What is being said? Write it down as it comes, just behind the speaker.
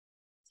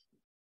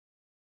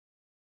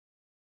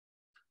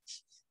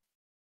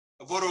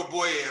Avoro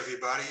boye,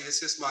 everybody.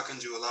 This is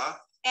Makanjula.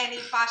 And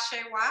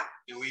Ifashewa.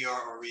 And we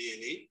are Ori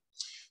Eni.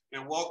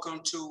 And welcome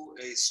to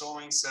a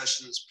Sowing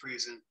Sessions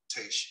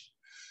presentation.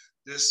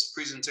 This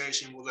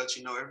presentation will let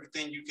you know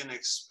everything you can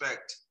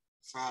expect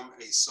from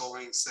a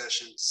Sowing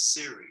Session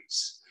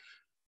series,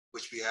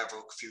 which we have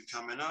a few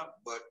coming up,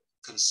 but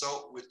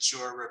consult with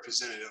your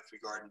representative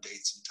regarding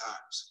dates and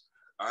times.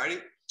 All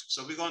righty.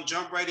 So we're going to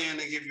jump right in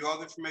and give you all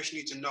the information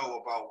you need to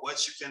know about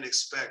what you can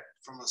expect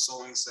from a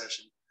Sowing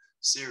Session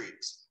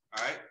series.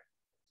 All right.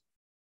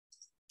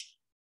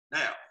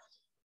 Now,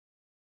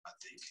 I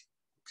think,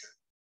 okay.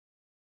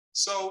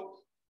 So,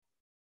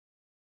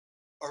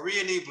 Ori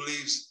Eni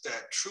believes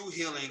that true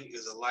healing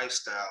is a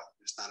lifestyle.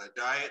 It's not a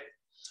diet.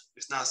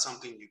 It's not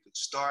something you can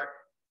start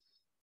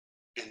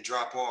and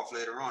drop off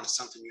later on. It's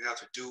something you have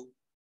to do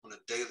on a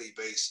daily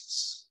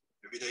basis.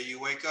 Every day you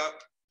wake up,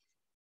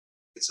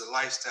 it's a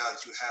lifestyle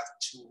that you have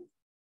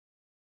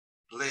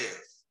to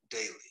live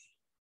daily.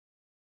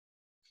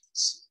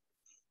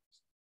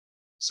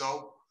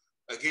 So,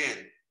 again,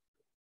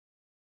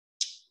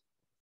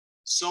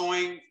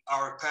 sowing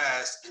our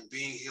past and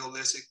being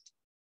holistic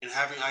and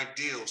having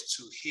ideals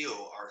to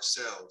heal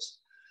ourselves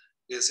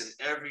is an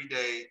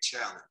everyday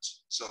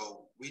challenge.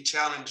 So we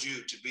challenge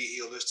you to be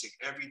holistic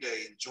every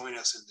day and join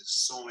us in the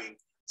Sowing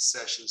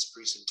Sessions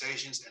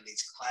presentations and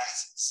these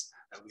classes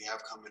that we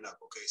have coming up,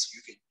 okay? So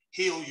you can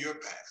heal your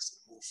past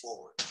and move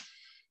forward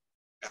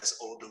as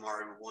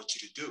Olodumare would want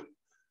you to do.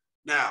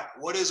 Now,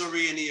 what is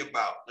Ori Eni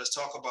about? Let's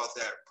talk about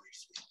that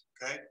briefly,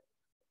 okay?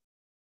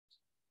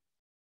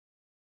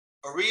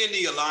 Ori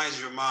Eni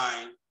aligns your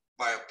mind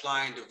by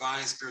applying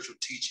divine spiritual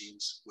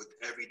teachings with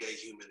everyday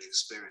human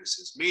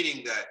experiences,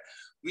 meaning that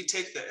we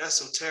take the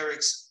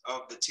esoterics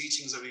of the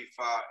teachings of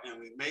Ifa and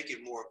we make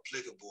it more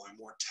applicable and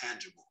more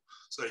tangible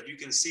so that you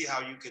can see how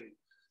you can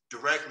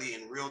directly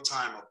in real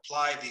time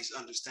apply these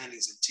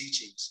understandings and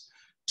teachings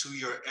to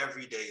your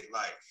everyday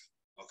life,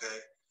 okay?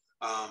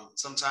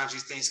 Sometimes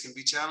these things can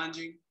be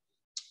challenging,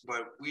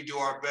 but we do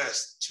our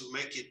best to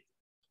make it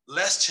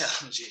less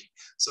challenging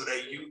so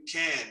that you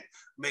can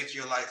make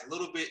your life a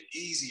little bit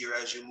easier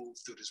as you move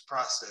through this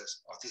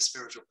process of this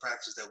spiritual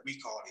practice that we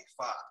call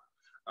Ifa,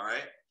 all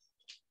right?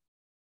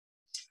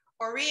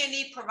 Ori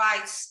Eni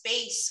provides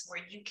space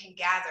where you can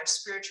gather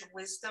spiritual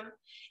wisdom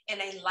in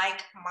a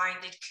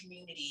like-minded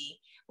community.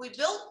 We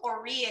built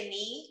Ori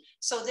Eni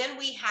so then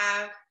we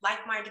have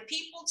like-minded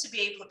people to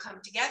be able to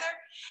come together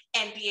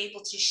and be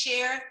able to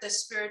share the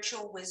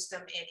spiritual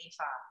wisdom in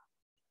Ifa.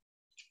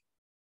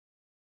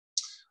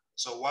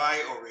 So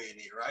why Ori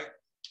Eni, right?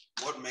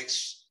 What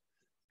makes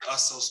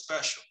us so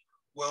special?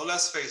 Well,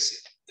 let's face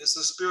it, it's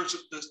a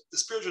spiritual, the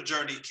spiritual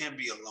journey can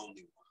be a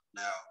lonely one.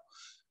 Now,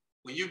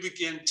 when you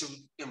begin to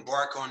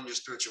embark on your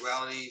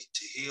spirituality,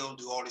 to heal,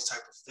 do all these type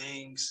of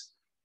things,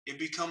 it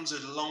becomes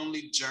a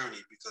lonely journey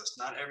because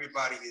not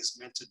everybody is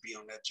meant to be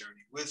on that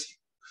journey with you.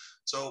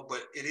 So,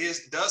 but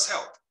it does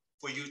help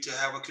for you to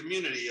have a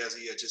community, as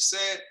he had just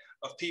said,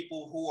 of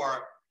people who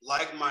are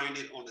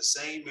like-minded on the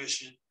same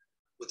mission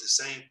with the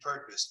same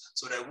purpose,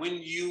 so that when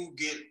you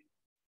get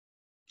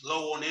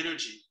low on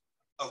energy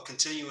of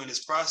continuing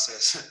this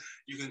process,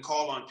 you can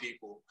call on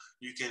people,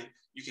 you can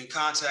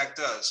contact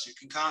us, you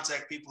can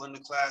contact people in the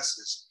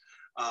classes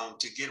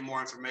to get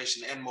more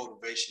information and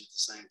motivation at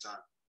the same time.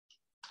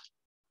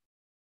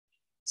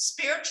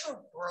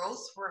 Spiritual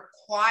growth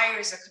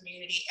requires a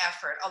community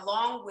effort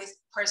along with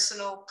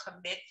personal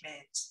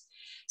commitment.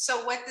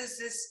 So what does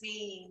this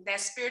mean? That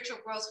spiritual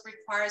growth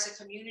requires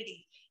a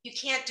community. You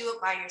can't do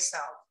it by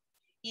yourself.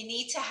 You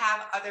need to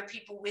have other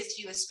people with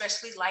you,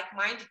 especially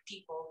like-minded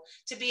people,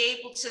 to be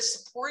able to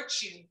support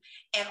you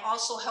and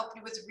also help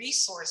you with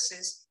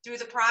resources through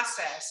the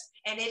process.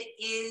 And it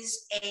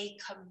is a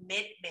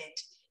commitment.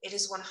 It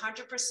is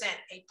 100%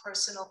 a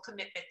personal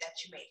commitment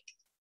that you make.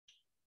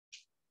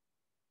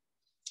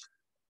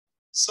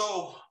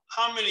 So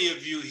how many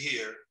of you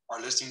here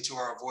are listening to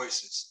our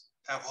voices,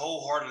 have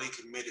wholeheartedly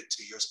committed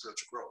to your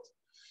spiritual growth?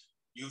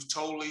 You've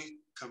totally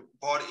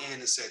bought in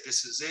and said,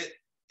 this is it.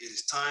 It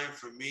is time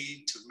for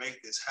me to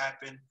make this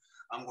happen.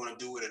 I'm going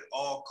to do it at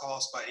all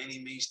costs by any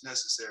means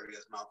necessary,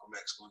 as Malcolm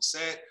X once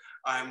said.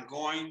 I'm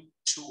going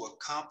to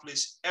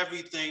accomplish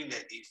everything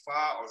that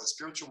Ifa or the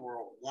spiritual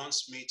world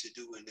wants me to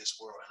do in this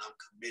world, and I'm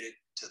committed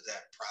to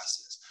that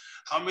process.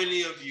 How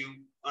many of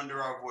you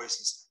under our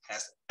voices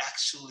has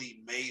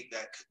actually made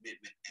that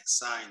commitment and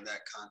signed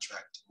that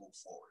contract to move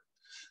forward?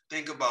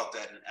 Think about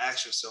that and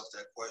ask yourself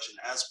that question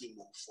as we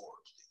move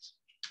forward, please.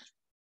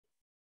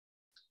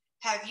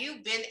 Have you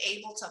been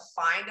able to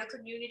find a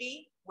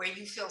community where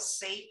you feel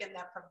safe and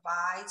that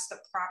provides the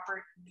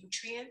proper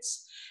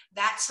nutrients?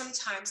 That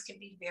sometimes can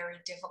be very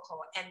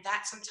difficult, and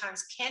that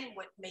sometimes can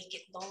make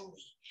it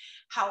lonely.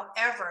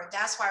 However,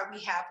 that's why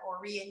we have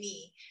Ori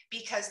Eni,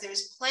 because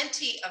there's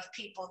plenty of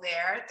people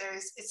there.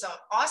 It's an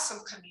awesome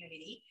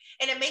community,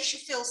 and it makes you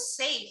feel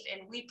safe,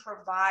 and we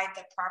provide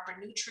the proper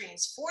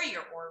nutrients for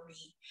your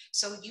Ori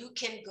so you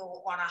can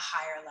go on a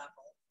higher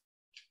level.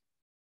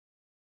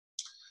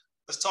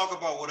 Let's talk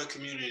about what a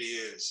community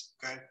is,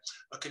 okay?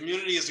 A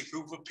community is a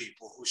group of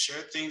people who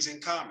share things in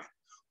common,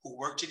 who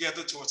work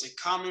together towards a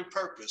common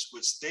purpose,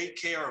 which they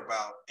care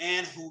about,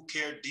 and who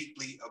care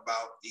deeply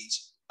about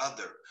each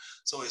other.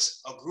 So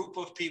it's a group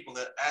of people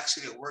that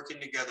actually are working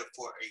together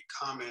for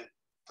a common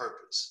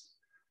purpose.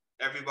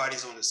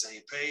 Everybody's on the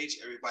same page,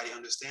 everybody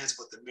understands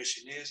what the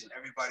mission is, and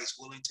everybody's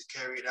willing to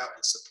carry it out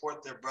and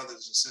support their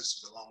brothers and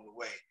sisters along the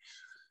way.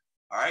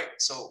 All right,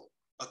 so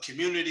a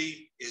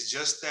community is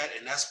just that,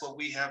 and that's what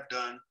we have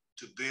done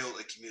to build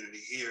a community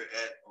here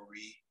at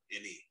Ori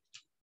Eni.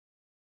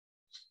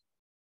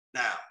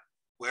 Now,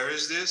 where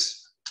is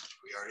this?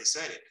 We already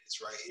said it.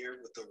 It's right here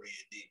with Ori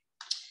Eni.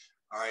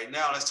 All right,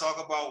 now let's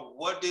talk about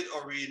where did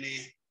Ori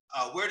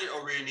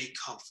Eni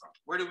come from?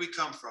 Where did we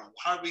come from?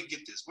 How did we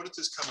get this? What did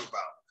this come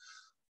about?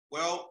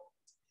 Well,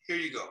 here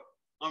you go.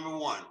 Number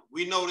one,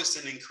 we noticed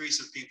an increase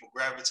of people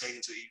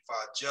gravitating to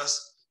Ifa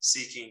just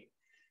seeking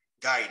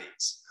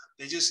guidance.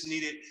 They just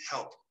needed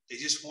help. They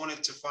just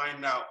wanted to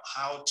find out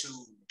how to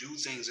do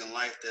things in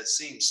life that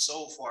seem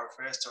so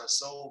far-fetched or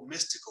so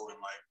mystical in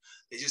life.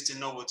 They just didn't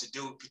know what to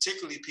do,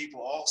 particularly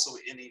people also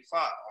in Ifa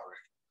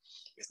already.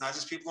 It's not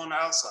just people on the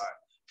outside.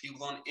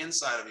 People on the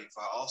inside of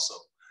Ifa also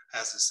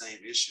has the same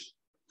issue.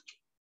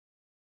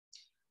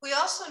 We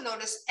also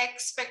notice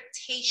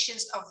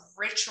expectations of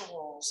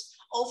rituals,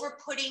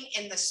 over-putting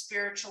in the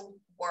spiritual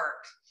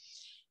work.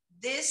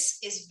 This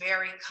is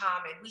very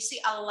common. We see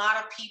a lot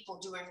of people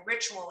doing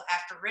ritual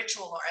after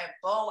ritual or a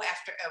bow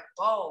after a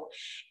bow,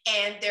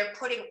 and they're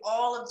doing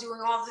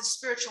all the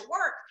spiritual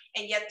work,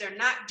 and yet they're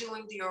not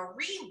doing the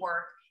Ori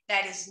work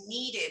that is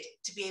needed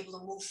to be able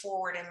to move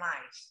forward in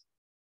life.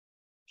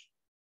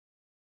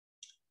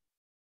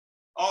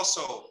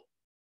 Also,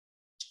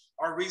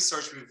 our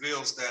research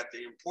reveals that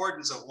the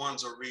importance of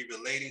one's Ori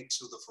relating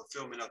to the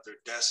fulfillment of their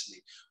destiny.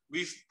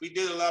 We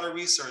did a lot of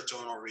research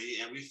on Ori,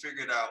 and we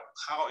figured out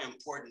how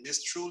important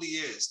this truly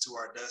is to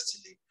our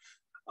destiny,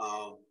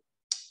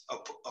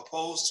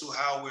 opposed to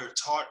how we're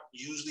taught,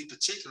 usually,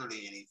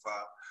 particularly in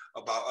Ifa,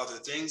 about other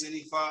things in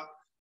Ifa.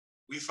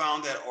 We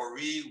found that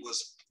Ori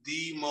was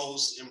the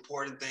most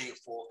important thing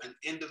for an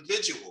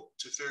individual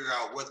to figure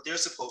out what they're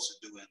supposed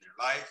to do in their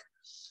life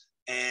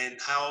and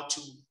how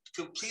to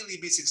completely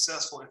be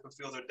successful and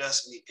fulfill their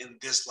destiny in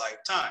this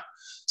lifetime.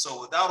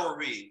 So without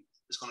Ori,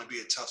 it's going to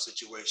be a tough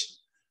situation.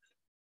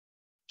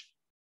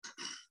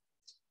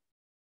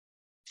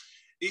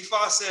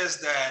 Ifa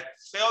says that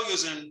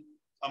failures in,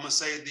 I'm going to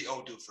say the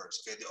Odu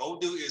first. Okay, the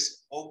Odu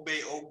is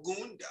Ogbe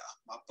Ogunda,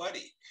 my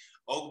buddy.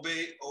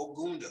 Ogbe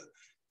Ogunda.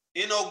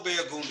 In Ogbe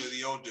Ogunda,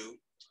 the Odu,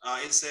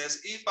 it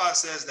says, Ifa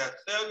says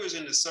that failures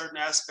in the certain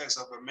aspects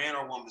of a man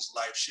or woman's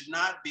life should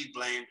not be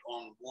blamed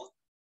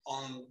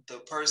on the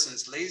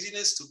person's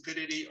laziness,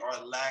 stupidity,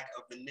 or lack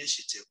of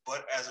initiative,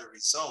 but as a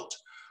result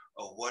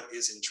of what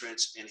is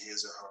entrenched in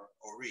his or her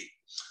Ori.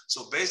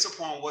 So based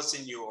upon what's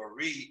in your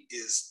Ori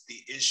is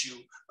the issue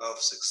of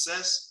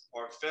success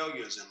or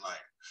failures in life.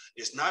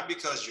 It's not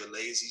because you're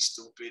lazy,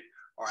 stupid,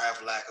 or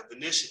have lack of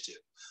initiative.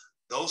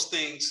 Those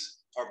things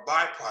are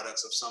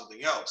byproducts of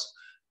something else.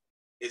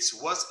 It's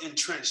what's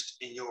entrenched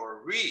in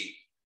your Ori,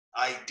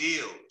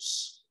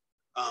 ideals,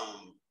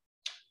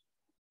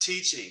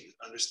 teaching,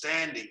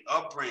 understanding,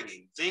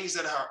 upbringing, things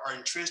that are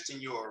entrenched in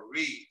your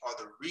Ori are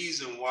the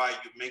reason why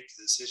you make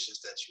the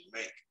decisions that you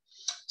make.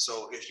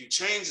 So if you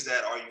change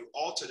that or you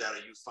alter that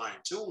or you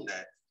fine tune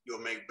that, you'll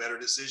make better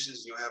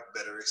decisions, you'll have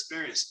better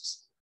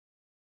experiences.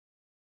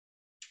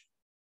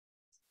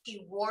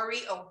 Ori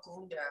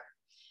Ogunda.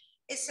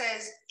 It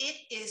says, it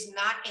is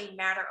not a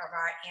matter of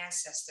our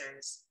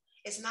ancestors.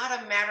 It's not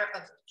a matter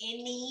of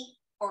any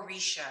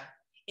Orisha.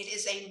 It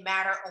is a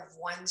matter of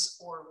one's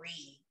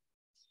Ori.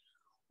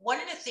 One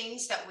of the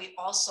things that we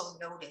also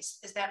notice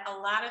is that a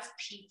lot of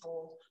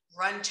people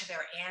run to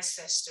their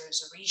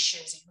ancestors,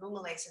 Orishas,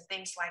 Irumalas, and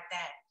things like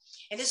that.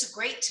 And it's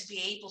great to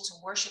be able to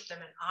worship them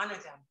and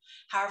honor them.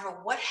 However,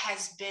 what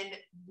has been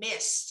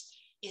missed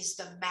is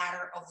the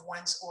matter of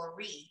one's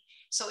Ori.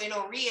 So in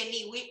Ori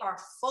Eni, we are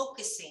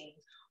focusing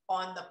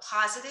on the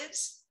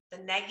positives, the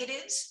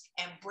negatives,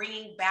 and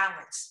bringing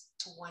balance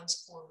to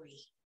one's Ori.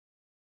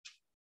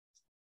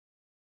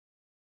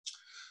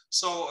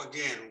 So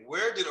again,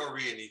 where did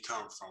Ori Eni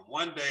come from?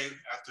 One day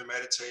after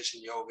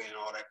meditation, yoga, and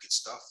all that good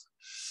stuff,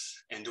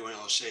 and doing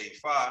Oshe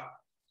Ifa,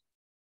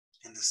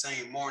 in the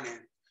same morning,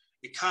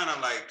 it kind of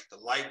like the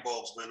light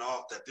bulbs went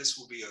off that this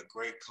will be a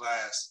great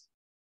class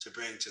to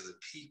bring to the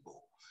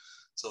people.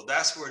 So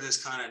that's where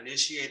this kind of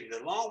initiated,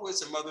 along with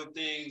some other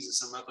things and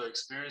some other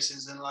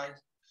experiences in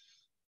life.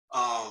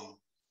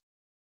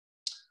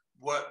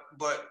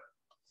 But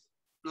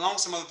along with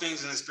some other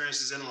things and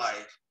experiences in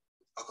life,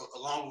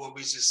 along with what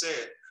we just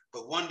said.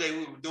 But one day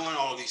we were doing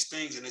all of these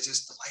things and it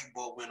just, the light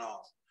bulb went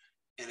off.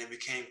 And it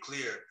became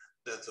clear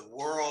that the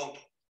world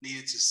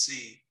needed to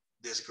see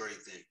this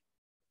great thing.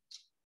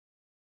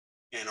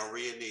 And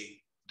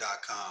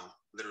orieni.com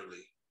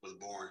literally was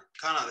born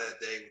kind of that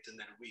day within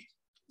that week.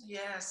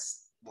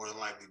 Yes. More than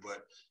likely,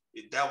 but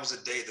that was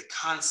a day the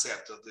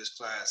concept of this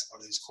class,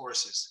 of these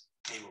courses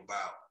came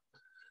about.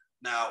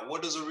 Now,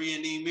 what does Ori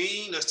Eni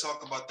mean? Let's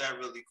talk about that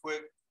really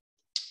quick.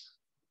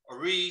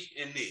 Ori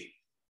Eni.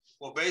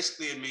 Well,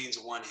 basically it means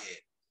one head.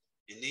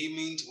 Eni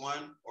means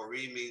one,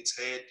 Ori means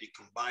head. You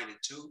combine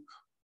it to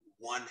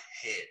one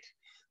head.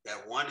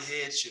 That one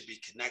head should be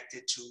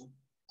connected to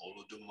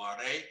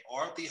Olodumare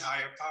or the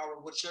higher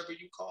power, whichever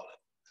you call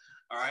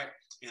it. All right.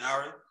 In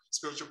our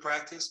spiritual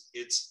practice,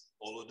 it's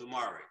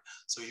Olodumare.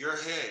 So your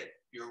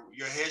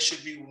head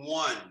should be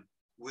one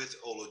with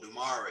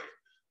Olodumare,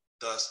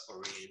 thus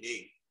Ori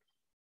Eni.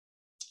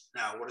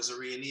 Now, what is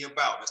Ori Eni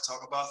about? Let's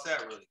talk about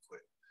that really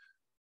quick.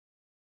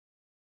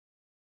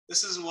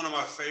 This is one of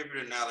my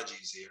favorite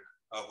analogies here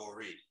of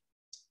Ori.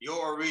 Your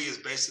Ori is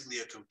basically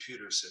a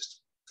computer system.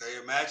 Okay,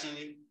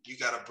 imagine you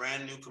got a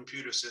brand new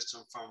computer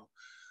system from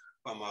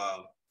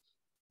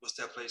what's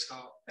that place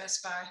called?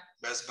 Best Buy.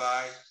 Best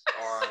Buy,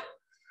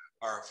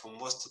 or from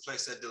what's the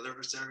place that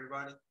delivers to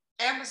everybody?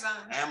 Amazon.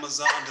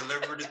 Amazon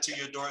delivered it to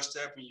your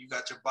doorstep, and you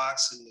got your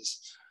box, and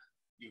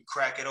you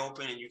crack it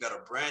open, and you got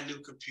a brand new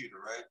computer,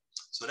 right?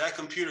 So that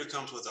computer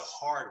comes with a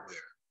hardware,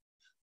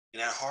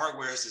 and that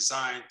hardware is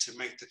designed to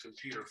make the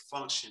computer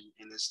function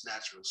in its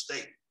natural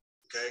state.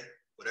 Okay.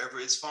 Whatever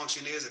its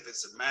function is, if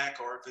it's a Mac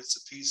or if it's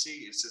a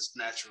PC, it's its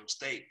natural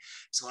state.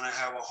 It's going to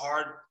have a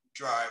hard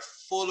drive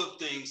full of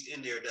things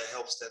in there that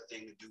helps that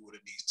thing to do what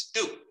it needs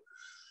to do.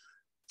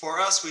 For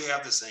us, we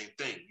have the same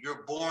thing.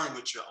 You're born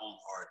with your own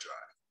hard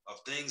drive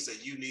of things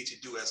that you need to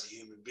do as a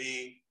human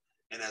being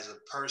and as a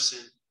person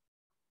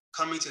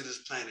coming to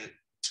this planet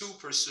to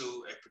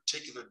pursue a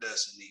particular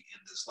destiny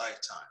in this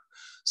lifetime.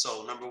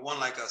 So number one,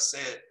 like I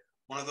said,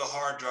 one of the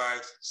hard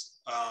drives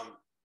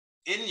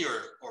in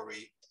your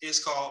Ori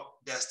is called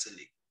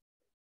destiny.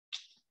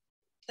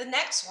 The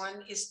next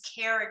one is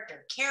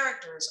character.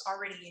 Character is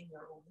already in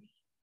your Ori.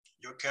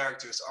 Your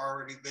character is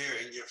already there,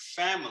 and your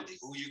family,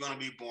 who you're going to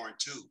be born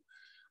to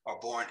or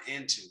born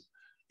into,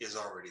 is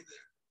already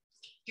there.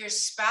 Your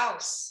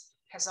spouse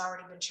has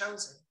already been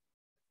chosen.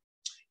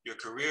 Your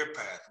career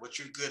path, what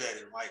you're good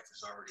at in life,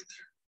 is already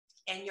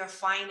there. And your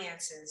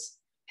finances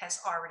has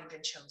already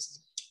been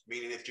chosen.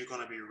 Meaning if you're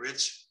going to be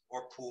rich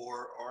or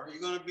poor, or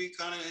you're going to be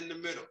kind of in the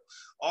middle,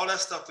 all that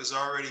stuff is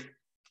already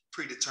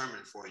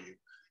predetermined for you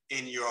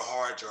in your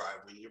hard drive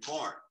when you're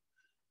born.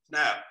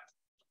 Now,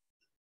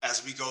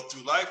 as we go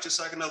through life, just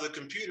like another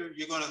computer,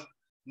 you're going to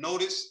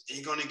notice and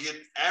you're going to get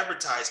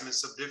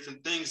advertisements of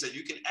different things that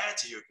you can add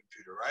to your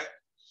computer, right?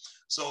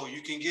 So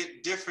you can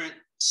get different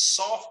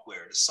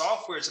software. The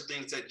software is the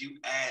things that you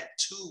add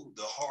to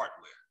the hardware.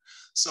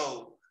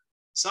 So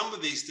some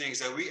of these things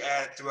that we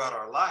add throughout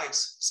our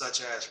lives,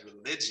 such as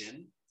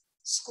religion,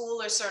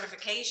 school or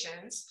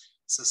certifications,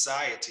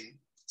 society,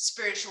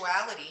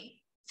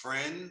 spirituality,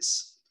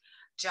 friends,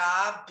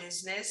 job,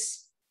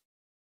 business.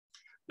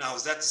 Now,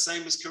 is that the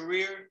same as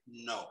career?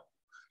 No.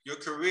 Your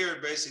career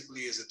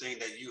basically is a thing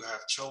that you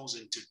have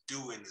chosen to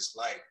do in this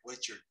life,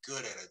 what you're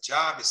good at. A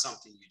job is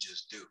something you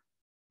just do,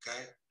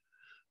 okay?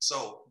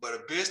 So, but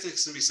a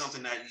business can be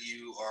something that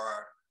you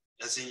are,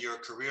 that's in your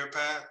career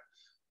path,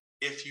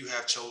 if you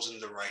have chosen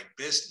the right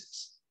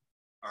business.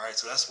 All right,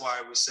 so that's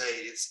why we say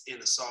it's in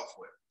the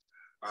software.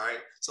 All right,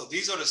 so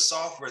these are the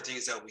software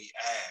things that we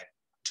add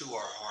to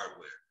our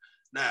hardware.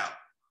 Now,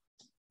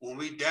 when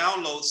we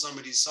download some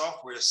of these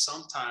softwares,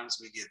 sometimes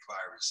we get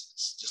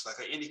viruses, just like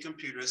any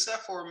computer,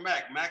 except for a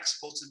Mac. Mac's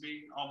supposed to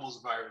be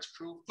almost virus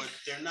proof, but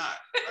they're not,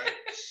 right?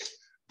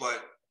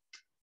 But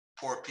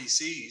poor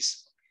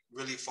PCs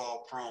really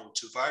fall prone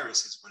to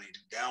viruses when they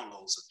do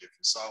downloads of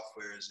different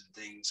softwares and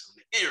things from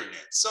the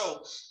internet.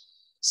 So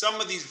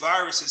some of these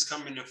viruses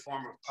come in the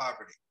form of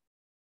poverty,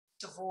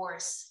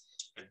 divorce,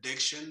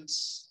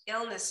 addictions,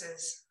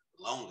 illnesses,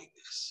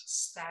 loneliness,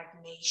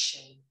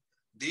 stagnation.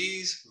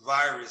 These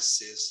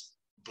viruses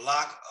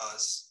block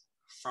us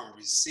from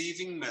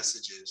receiving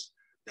messages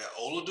that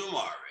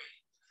Olodumare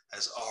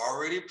has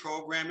already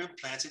programmed and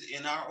planted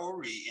in our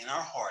Ori, in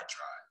our hard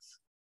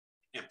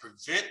drive, and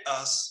prevent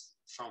us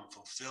from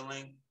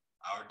fulfilling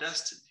our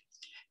destiny.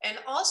 And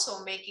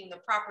also making the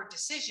proper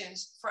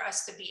decisions for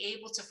us to be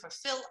able to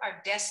fulfill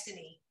our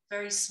destiny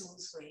very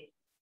smoothly.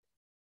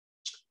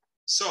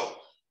 So,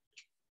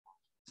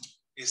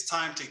 it's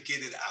time to get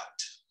it out.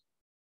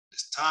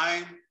 It's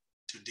time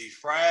to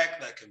defrag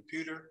that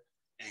computer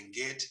and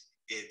get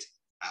it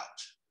out.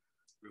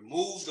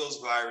 Remove those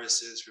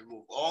viruses,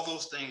 remove all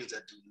those things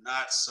that do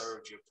not serve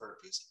your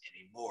purpose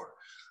anymore.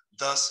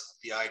 Thus,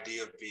 the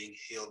idea of being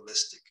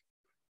holistic.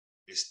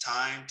 It's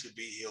time to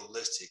be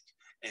holistic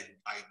and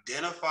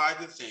identify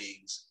the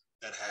things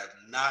that have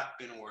not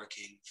been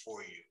working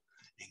for you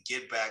and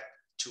get back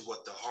to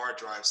what the hard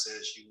drive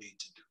says you need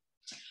to do.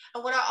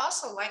 And what I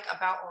also like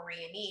about Ori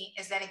Eni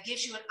is that it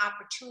gives you an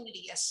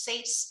opportunity, a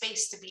safe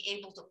space to be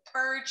able to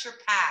purge your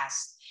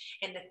past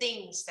and the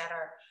things that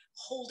are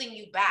holding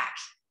you back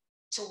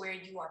to where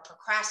you are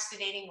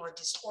procrastinating or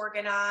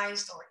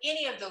disorganized or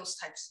any of those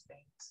types of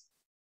things.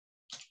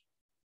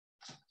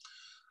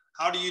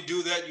 How do you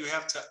do that? You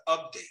have to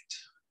update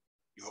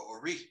your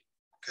Ori,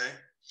 okay?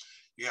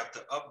 You have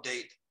to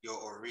update your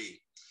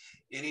Ori.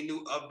 Any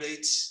new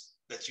updates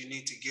that you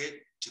need to get,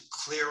 to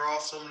clear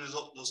off some of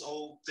those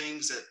old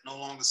things that no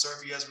longer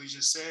serve you, as we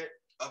just said,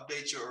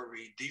 update your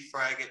Ori,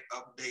 defrag it,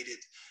 update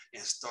it,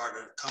 and start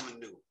coming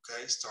new,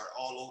 okay? Start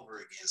all over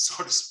again,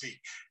 so to speak,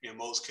 in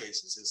most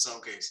cases, in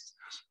some cases.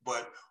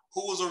 But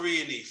who is Ori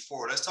Eni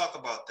for? Let's talk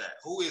about that.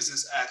 Who is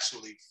this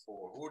actually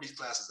for? Who are these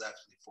classes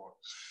actually for?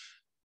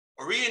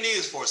 Ori Eni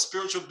is for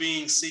spiritual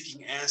beings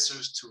seeking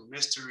answers to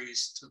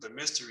the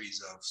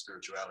mysteries of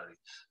spirituality.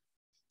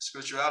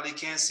 Spirituality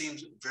can seem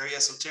very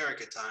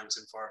esoteric at times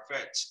and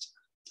far-fetched.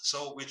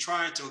 So we're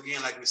trying to,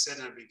 again, like we said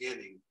in the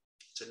beginning,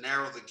 to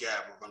narrow the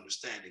gap of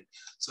understanding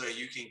so that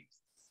you can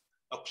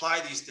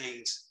apply these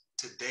things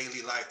to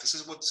daily life. This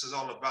is what this is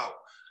all about.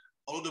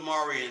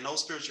 Olodumare and no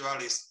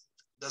spirituality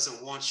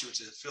doesn't want you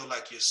to feel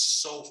like you're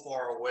so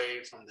far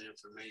away from the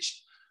information.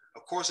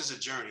 Of course, it's a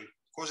journey.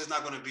 Of course, it's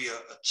not going to be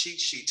a cheat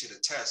sheet to the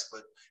test,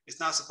 but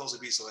it's not supposed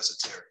to be so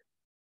esoteric.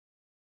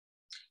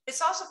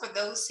 It's also for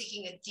those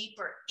seeking a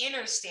deeper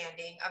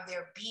understanding of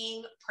their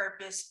being,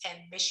 purpose, and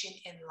mission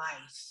in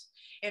life.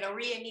 In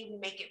Ori Eni, we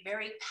make it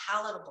very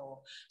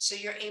palatable so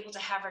you're able to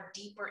have a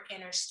deeper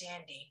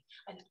understanding,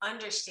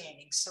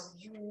 so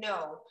you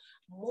know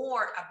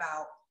more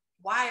about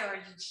why are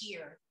you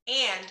here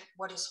and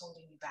what is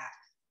holding you back.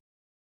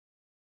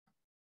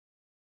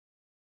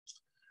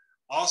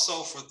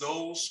 Also, for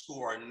those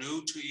who are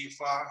new to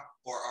Ifa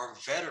or are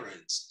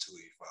veterans to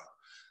Ifa,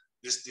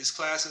 these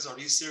classes or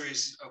these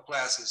series of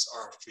classes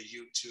are for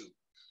you too.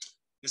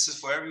 This is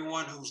for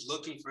everyone who's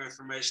looking for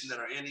information that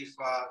are in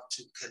Ifa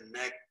to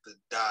connect the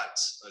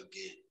dots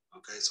again.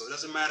 Okay, so it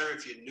doesn't matter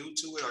if you're new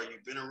to it or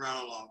you've been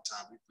around a long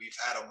time. We've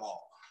had them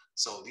all.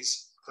 So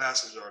these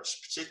classes are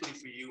particularly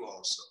for you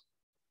also.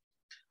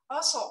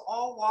 Also,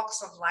 all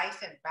walks of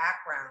life and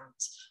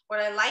backgrounds. What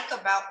I like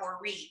about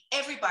Ori,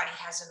 everybody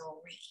has an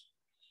Ori,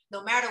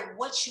 no matter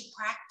what you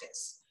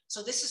practice.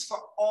 So this is for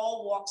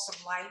all walks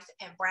of life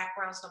and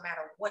backgrounds, no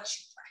matter what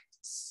you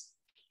practice.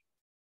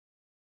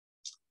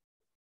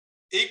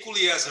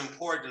 Equally as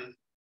important,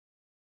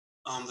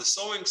 the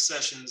sewing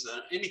sessions,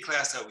 any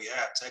class that we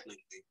have technically,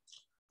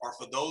 are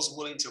for those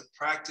willing to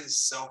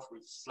practice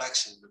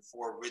self-reflection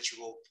before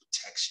ritual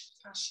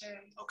protection.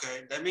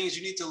 Okay, that means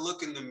you need to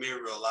look in the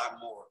mirror a lot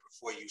more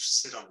before you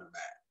sit on the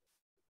mat,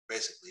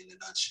 basically in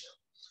a nutshell.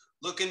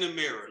 Look in the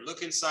mirror,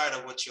 look inside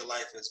of what your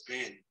life has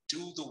been,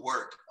 do the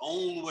work,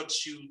 own what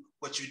you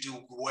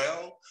do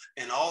well,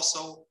 and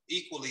also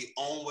equally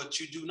own what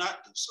you do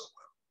not do so well.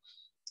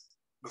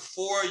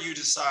 Before you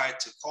decide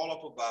to call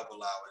up a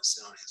Babalawo and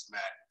sit on his mat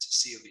to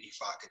see if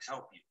Ifa can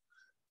help you,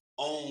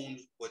 own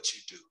what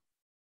you do.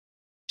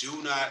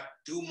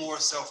 Do more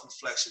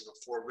self-reflection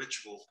before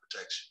ritual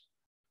protection.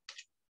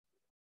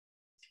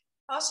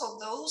 Also,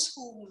 those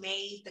who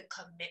made the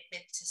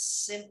commitment to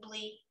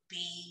simply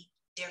be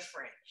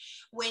different.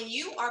 When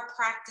you are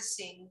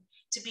practicing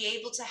to be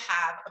able to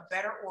have a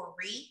better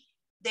Ori,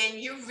 then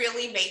you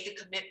really made the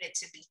commitment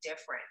to be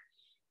different.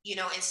 You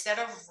know, instead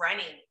of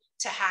running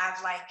to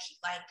have like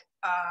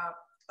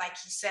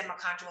he said,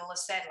 Makanjuola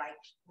said, like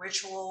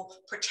ritual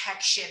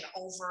protection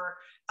over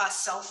a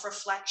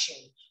self-reflection.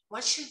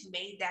 Once you've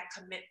made that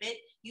commitment,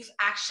 you've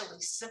actually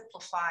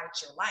simplified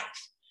your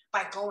life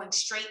by going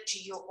straight to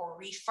your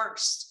Ori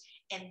first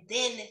and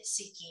then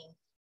seeking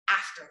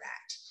after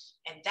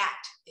that. And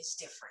that is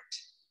different.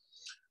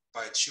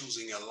 By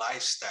choosing a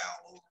lifestyle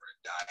over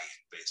a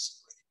diet,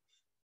 basically,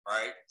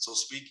 right? So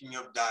speaking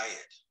of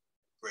diet,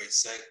 great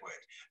segue.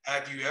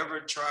 Have you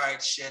ever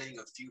tried shedding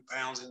a few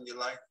pounds in your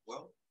life?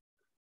 Well,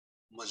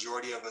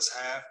 majority of us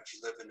have. If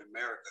you live in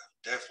America,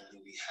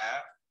 definitely we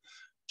have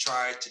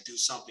tried to do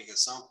something at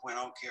some point.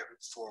 I don't care if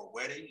it's for a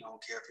wedding. I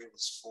don't care if it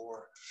was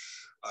for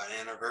an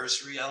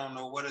anniversary. I don't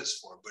know what it's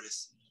for, but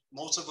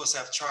most of us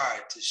have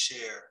tried to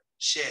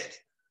shed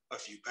a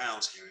few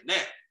pounds here and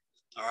there.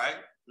 All right.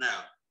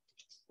 Now,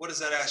 what does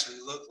that actually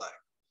look like?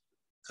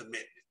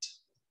 Commitment.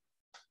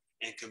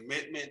 And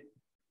commitment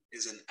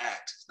is an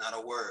act, it's not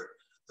a word.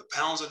 The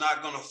pounds are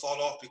not going to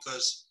fall off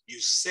because you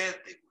said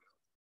they will.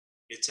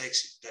 It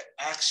takes the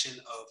action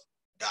of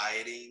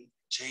dieting,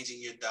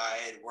 changing your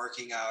diet,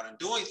 working out, and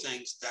doing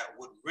things that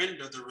would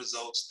render the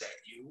results that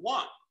you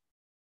want.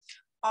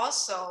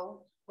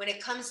 Also, when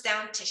it comes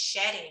down to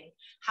shedding,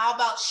 how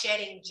about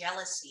shedding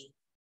jealousy,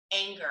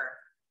 anger,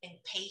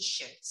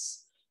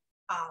 impatience,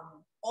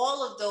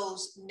 all of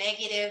those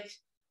negative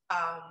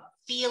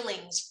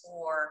feelings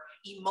or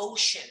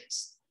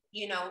emotions?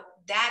 You know,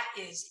 that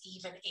is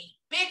even a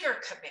bigger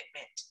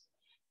commitment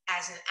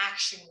as an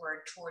action word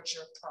towards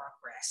your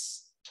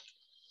progress.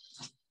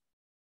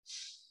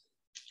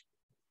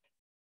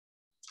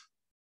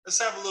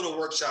 Let's have a little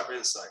workshop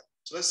insight.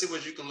 So let's see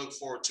what you can look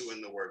forward to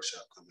in the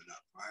workshop coming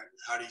up, right?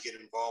 How do you get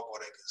involved, all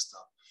that good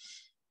stuff.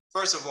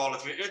 First of all,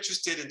 if you're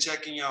interested in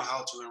checking out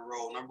how to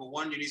enroll, number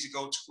one, you need to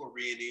go to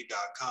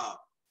orieni.com.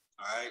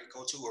 All right,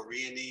 go to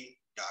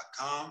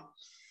orieni.com.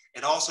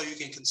 And also you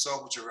can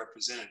consult with your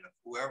representative.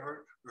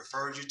 Whoever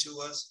referred you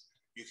to us,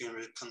 you can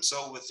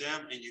consult with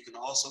them, and you can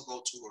also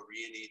go to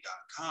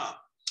orieni.com.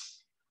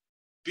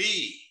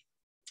 B,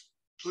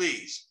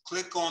 please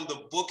click on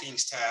the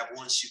bookings tab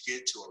once you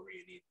get to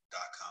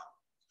orieni.com.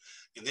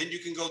 And then you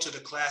can go to the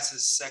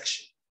classes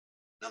section.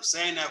 And I'm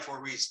saying that for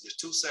a reason. There's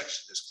two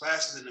sections. There's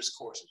classes and there's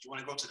courses. You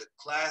want to go to the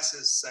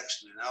classes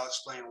section, and I'll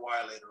explain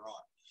why later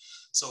on.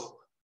 So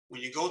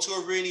when you go to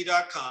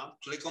orieni.com,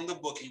 click on the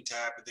booking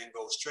tab, and then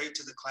go straight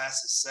to the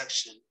classes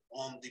section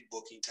on the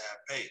booking tab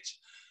page.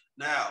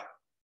 Now,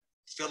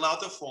 fill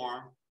out the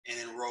form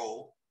and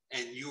enroll,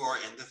 and you are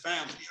in the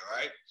family, all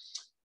right?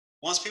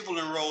 Once people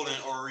enroll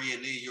in Ori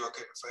Eni, you are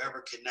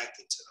forever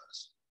connected to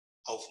us,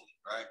 hopefully,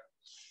 right?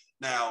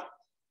 Now,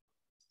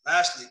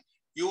 lastly,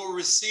 you will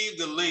receive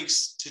the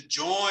links to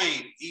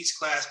join each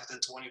class within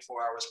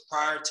 24 hours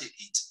prior to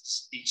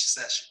each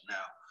session.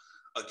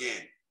 Now,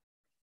 again,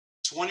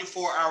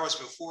 24 hours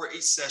before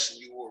each session,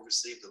 you will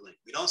receive the link.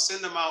 We don't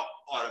send them out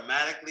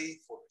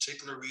automatically for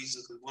particular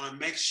reasons. We want to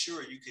make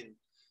sure you can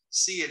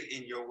see it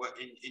in your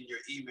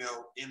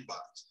email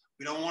inbox.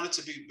 We don't want it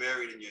to be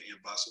buried in your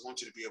inbox. We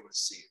want you to be able to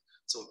see it.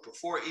 So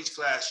before each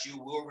class, you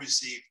will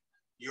receive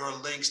your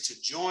links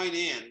to join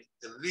in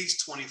at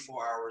least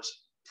 24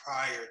 hours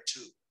prior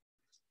to.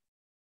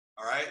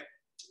 All right.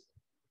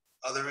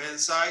 Other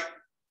insight,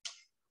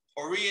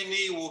 Ori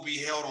Eni will be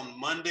held on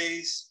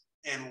Mondays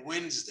and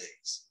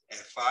Wednesdays at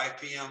 5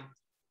 p.m.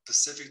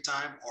 Pacific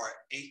time or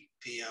 8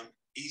 p.m.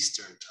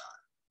 Eastern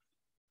time.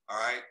 All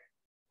right.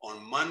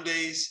 On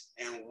Mondays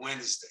and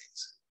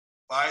Wednesdays,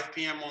 5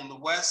 p.m. on the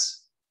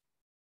West,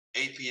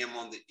 8 p.m.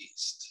 on the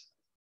East.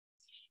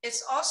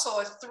 It's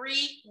also a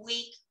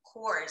 3-week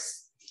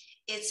course.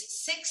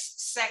 It's 6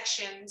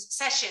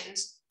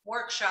 sessions,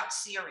 workshop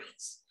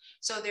series.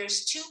 So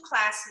there's 2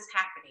 classes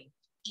happening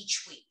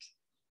each week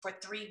for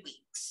 3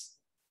 weeks.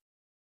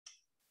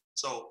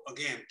 So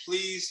again,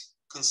 please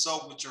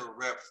consult with your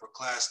rep for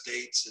class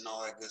dates and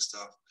all that good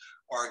stuff.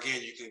 Or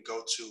again, you can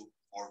go to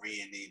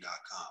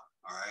orieni.com,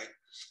 all right,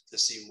 to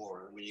see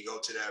more. When you go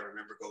to that,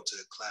 remember, go to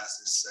the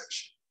classes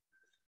section.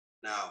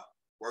 Now,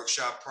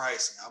 workshop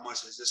pricing, how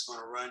much is this going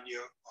to run you?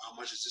 Or how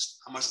much is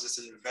this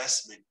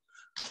investment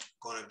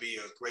going to be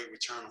a great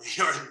return on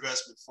your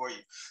investment for you?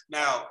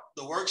 Now,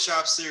 the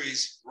workshop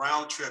series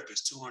round trip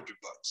is $200,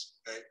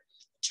 okay?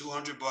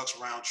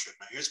 $200 round trip.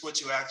 Now, here's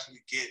what you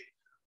actually get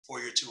for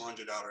your $200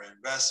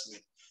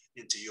 investment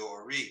into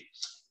your Ori.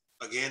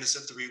 Again, it's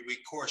a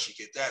 3-week course. You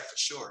get that for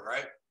sure,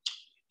 right?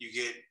 You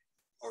get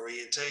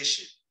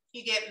orientation.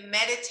 You get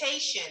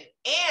meditation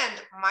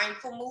and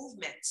mindful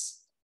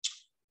movements.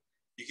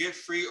 You get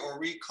free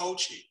Ori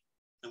coaching,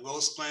 and we'll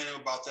explain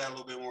about that a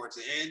little bit more at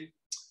the end.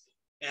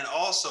 And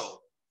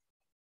also,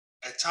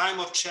 at time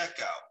of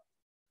checkout,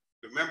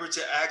 remember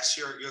to ask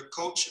your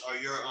coach or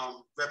your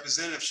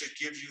representative should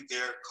give you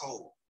their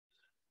code.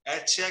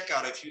 At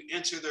checkout, if you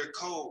enter their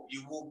code,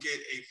 you will get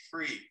a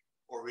free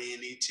Ori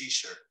Eni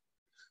t-shirt.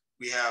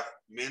 We have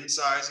men's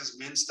sizes,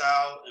 men's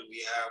style, and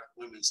we have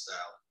women's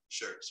style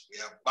shirts. We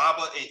have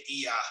Baba and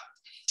Iya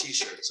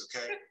t-shirts,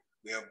 okay?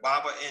 We have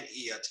Baba and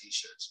Iya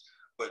t-shirts.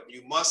 But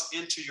you must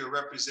enter your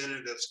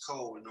representative's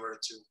code in order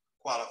to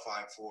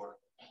qualify for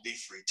the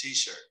free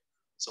t-shirt.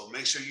 So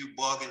make sure you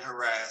bug and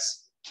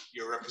harass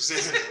your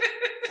representative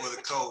for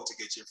the code to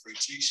get your free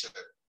t-shirt.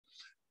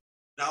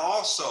 Now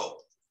also,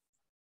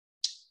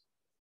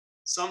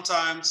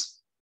 sometimes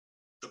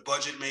the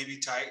budget may be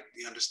tight.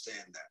 We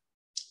understand that.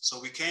 So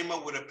we came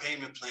up with a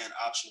payment plan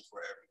option for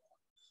everyone.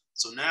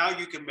 So now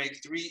you can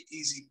make 3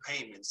 easy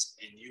payments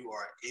and you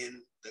are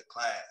in the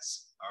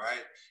class, all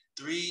right?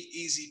 3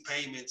 easy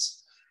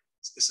payments.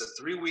 It's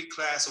a 3-week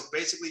class, so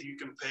basically you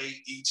can pay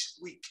each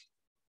week,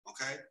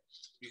 okay?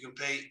 You can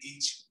pay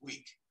each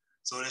week.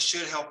 So that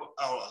should help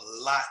out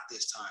a lot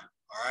this time,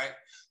 all right?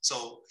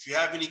 So if you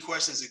have any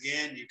questions,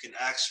 again, you can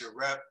ask your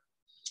rep.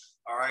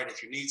 All right,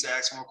 if you need to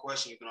ask more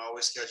questions, you can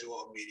always schedule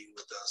a meeting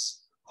with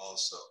us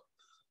also.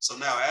 So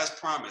now, as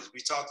promised,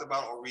 we talked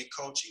about Ori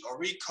coaching.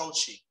 Ori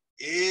coaching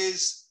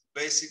is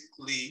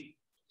basically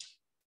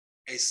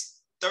a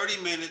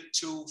 30-minute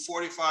to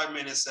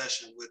 45-minute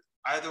session with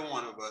either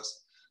one of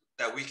us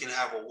that we can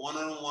have a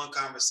one-on-one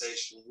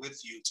conversation with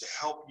you to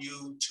help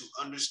you to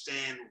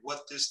understand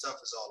what this stuff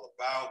is all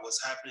about,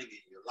 what's happening in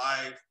your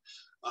life,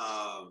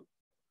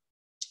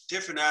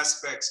 different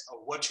aspects of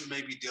what you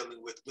may be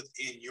dealing with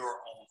within your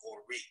own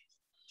Ori,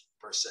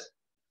 per se,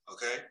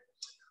 okay?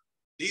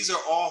 These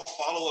are all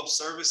follow-up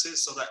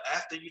services so that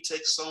after you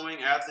take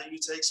sewing, after you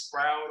take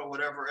Sprout or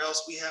whatever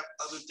else, we have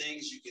other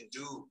things you can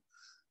do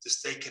to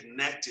stay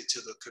connected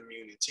to the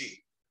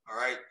community, all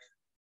right?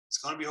 It's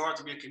gonna be hard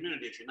to be a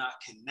community if you're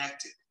not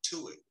connected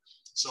to it.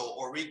 So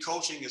Ori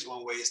coaching is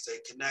one way to stay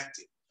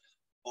connected.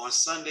 On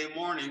Sunday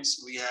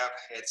mornings, we have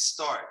Head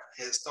Start.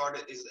 Head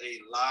Start is a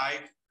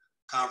live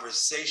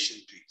conversation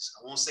piece.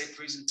 I won't say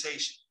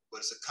presentation, but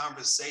it's a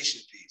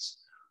conversation piece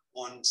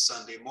on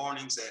Sunday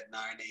mornings at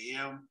 9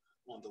 a.m.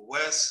 on the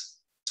West,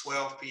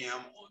 12 p.m.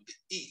 on the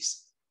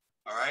East.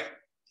 All right,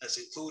 that's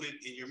included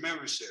in your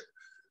membership.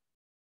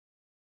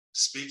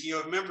 Speaking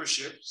of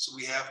memberships,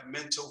 we have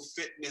mental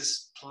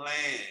fitness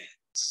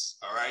plans.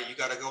 All right, you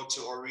got to go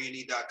to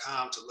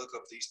orieni.com to look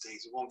up these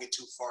things. We won't get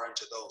too far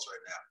into those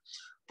right now.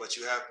 But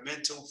you have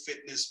mental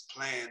fitness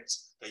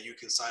plans that you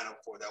can sign up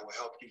for that will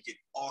help you get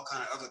all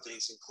kind of other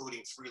things,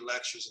 including free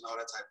lectures and all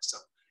that type of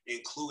stuff,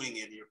 including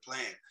in your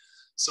plan.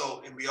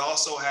 So, and we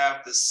also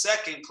have the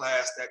second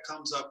class that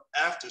comes up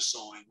after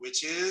sewing,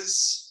 which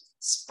is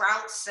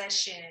Sprout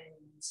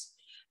Sessions.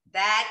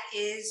 That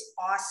is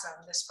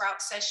awesome. The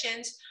Sprout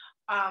Sessions.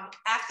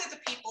 After the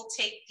people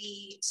take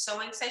the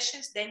sewing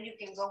sessions, then you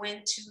can go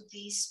into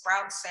the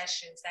Sprout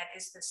Sessions. That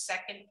is the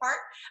second part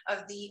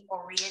of the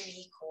Ori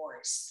Eni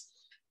course.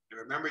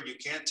 And remember, you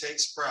can't take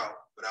Sprout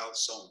without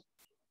sewing.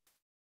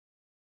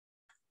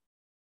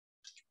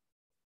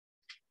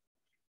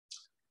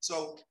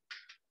 So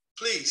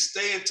please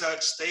stay in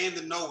touch, stay in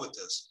the know with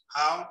us.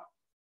 How?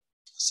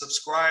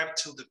 Subscribe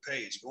to the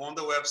page. Go on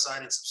the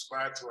website and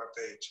subscribe to our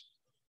page.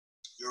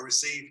 You'll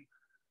receive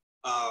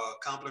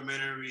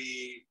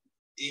complimentary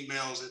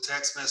emails and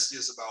text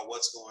messages about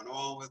what's going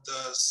on with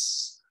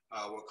us,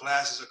 what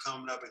classes are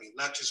coming up, any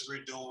lectures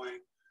we're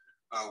doing,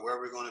 where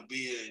we're going to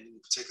be in a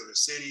particular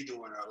city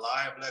doing our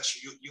live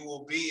lecture. You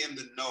will be in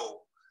the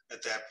know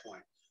at that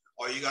point.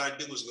 All you got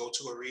to do is go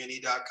to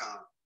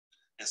orieni.com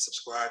and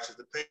subscribe to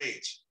the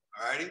page.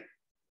 All righty?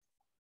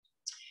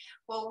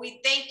 Well,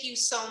 we thank you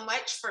so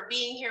much for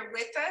being here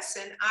with us.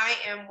 And I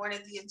am one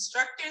of the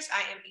instructors.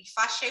 I am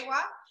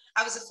Ifashewa.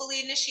 I was a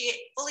fully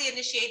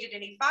initiated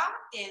in Ifa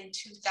in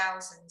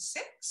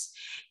 2006.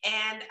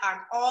 And I'm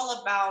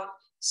all about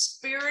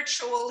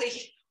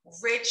spiritually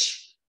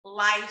rich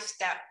life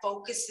that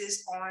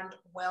focuses on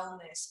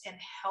wellness and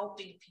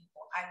helping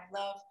people. I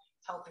love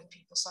helping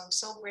people. So I'm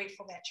so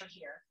grateful that you're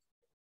here.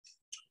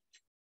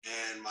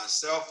 And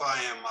myself,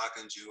 I am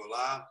Makanju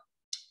Ola,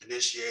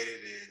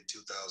 initiated in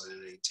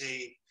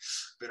 2018,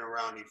 been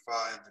around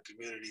Ifa in the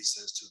community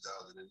since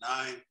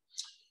 2009.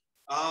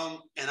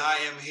 And I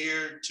am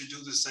here to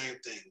do the same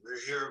thing.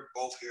 We're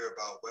both here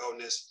about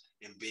wellness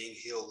and being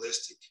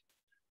holistic.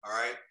 All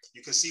right.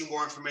 You can see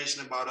more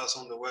information about us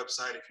on the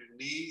website if you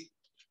need.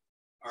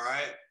 All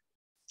right.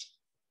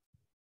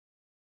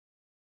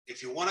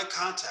 If you want to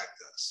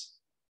contact us,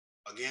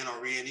 again,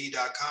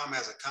 orieni.com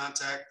has a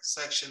contact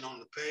section on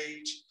the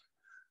page,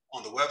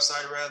 on the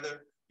website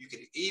rather. You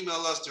can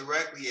email us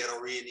directly at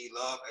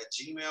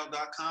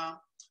orienilove@gmail.com,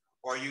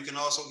 or you can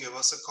also give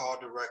us a call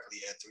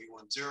directly at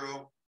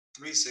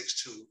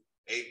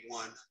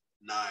 310-362-8191.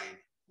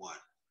 All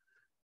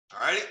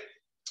right.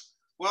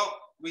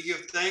 Well, we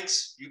give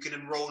thanks. You can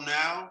enroll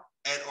now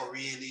at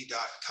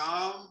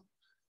orieni.com.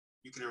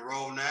 You can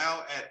enroll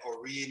now at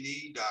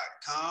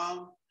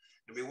orieni.com.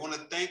 And we want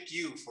to thank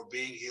you for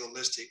being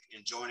holistic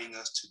and joining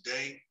us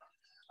today.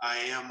 I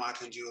am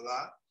Makanju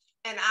Ola.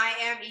 And I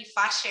am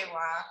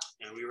Ifashewa.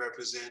 And we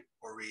represent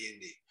Ori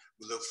Eni.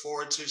 We look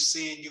forward to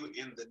seeing you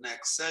in the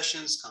next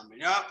sessions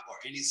coming up or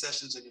any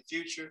sessions in the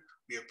future.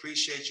 We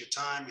appreciate your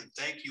time and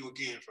thank you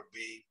again for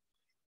being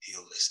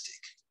holistic.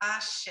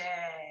 Ashe.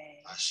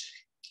 Ashe.